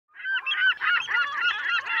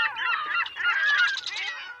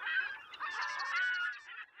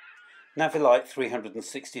Navi Light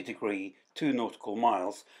 360 degree 2 nautical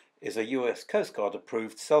miles is a US Coast Guard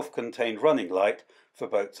approved self-contained running light for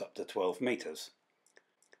boats up to 12 metres.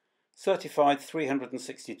 Certified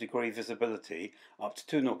 360 degree visibility up to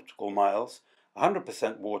 2 nautical miles,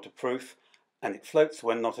 100% waterproof, and it floats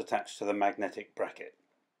when not attached to the magnetic bracket.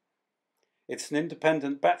 It's an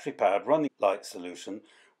independent battery-powered running light solution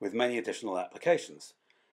with many additional applications.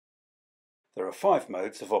 There are 5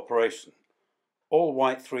 modes of operation: all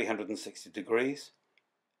white 360 degrees,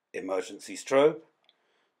 emergency strobe,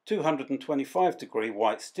 225 degree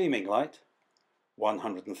white steaming light,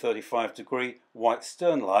 135 degree white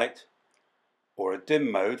stern light, or a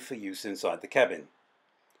dim mode for use inside the cabin.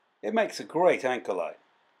 It makes a great anchor light.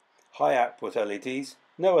 High output LEDs,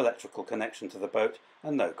 no electrical connection to the boat,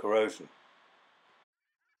 and no corrosion.